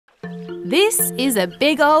This is a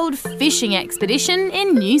big old fishing expedition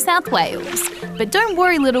in New South Wales. But don't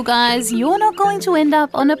worry, little guys, you're not going to end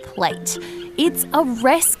up on a plate. It's a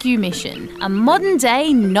rescue mission, a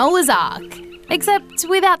modern-day Noah's Ark. Except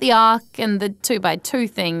without the ark and the 2x2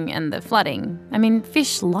 thing and the flooding. I mean,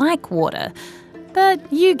 fish like water.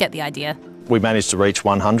 But you get the idea. We managed to reach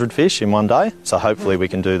 100 fish in one day, so hopefully we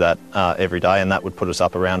can do that every day, and that would put us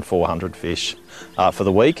up around 400 fish for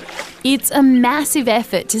the week. It's a massive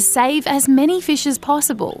effort to save as many fish as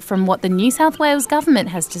possible from what the New South Wales government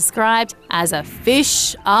has described as a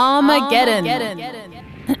fish Armageddon.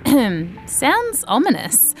 Sounds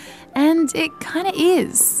ominous, and it kind of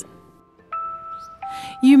is.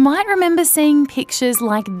 You might remember seeing pictures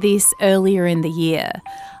like this earlier in the year.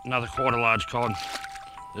 Another quite a large cod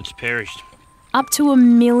that's perished. Up to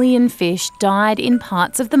 1 million fish died in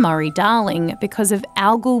parts of the Murray-Darling because of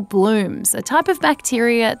algal blooms, a type of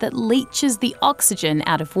bacteria that leaches the oxygen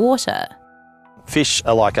out of water. Fish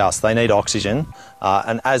are like us, they need oxygen,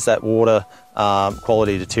 and as that water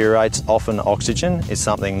quality deteriorates, often oxygen is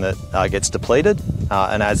something that gets depleted,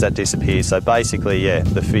 and as that disappears, so basically,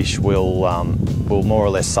 the fish will more or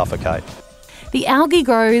less suffocate. The algae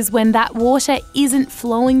grows when that water isn't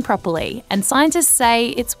flowing properly, and scientists say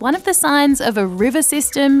it's one of the signs of a river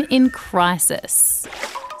system in crisis.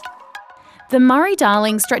 The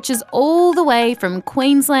Murray-Darling stretches all the way from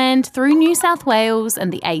Queensland through New South Wales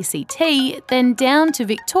and the ACT, then down to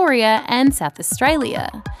Victoria and South Australia.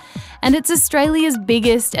 And it's Australia's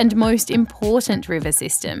biggest and most important river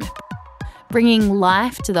system, bringing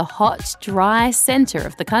life to the hot, dry centre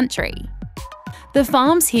of the country. The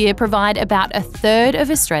farms here provide about 1/3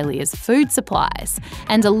 of Australia's food supplies,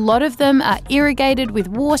 and a lot of them are irrigated with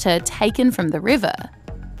water taken from the river.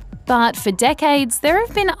 But for decades, there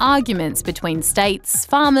have been arguments between states,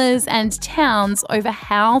 farmers and towns over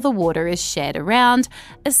how the water is shared around,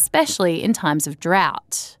 especially in times of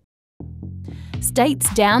drought.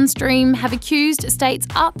 States downstream have accused states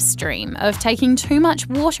upstream of taking too much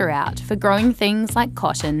water out for growing things like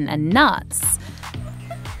cotton and nuts,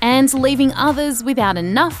 and leaving others without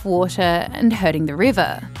enough water and hurting the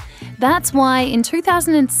river. That's why in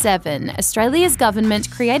 2007, Australia's government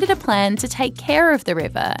created a plan to take care of the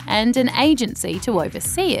river and an agency to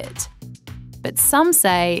oversee it. But some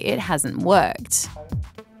say it hasn't worked.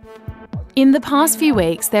 In the past few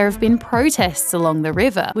weeks, there have been protests along the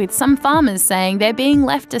river, with some farmers saying they're being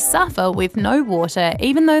left to suffer with no water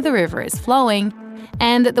even though the river is flowing,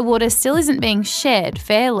 and that the water still isn't being shared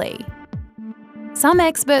fairly. Some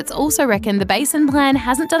experts also reckon the Basin Plan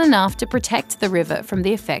hasn't done enough to protect the river from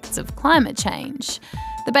the effects of climate change.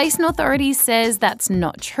 The Basin Authority says that's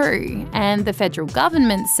not true, and the federal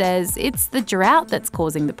government says it's the drought that's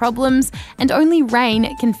causing the problems and only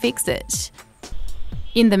rain can fix it.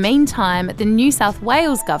 In the meantime, the New South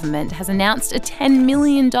Wales government has announced a $10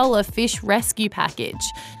 million fish rescue package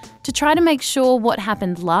to try to make sure what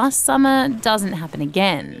happened last summer doesn't happen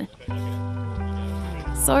again.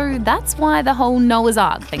 So that's why the whole Noah's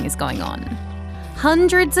Ark thing is going on.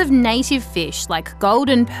 Hundreds of native fish like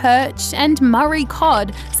golden perch and Murray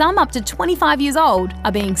cod, some up to 25 years old,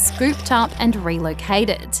 are being scooped up and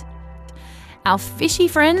relocated. Our fishy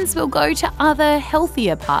friends will go to other,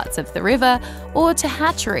 healthier parts of the river or to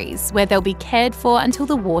hatcheries where they'll be cared for until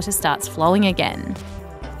the water starts flowing again.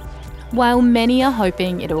 While many are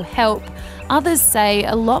hoping it'll help, others say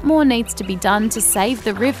a lot more needs to be done to save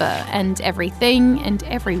the river and everything and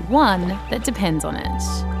everyone that depends on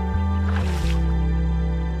it.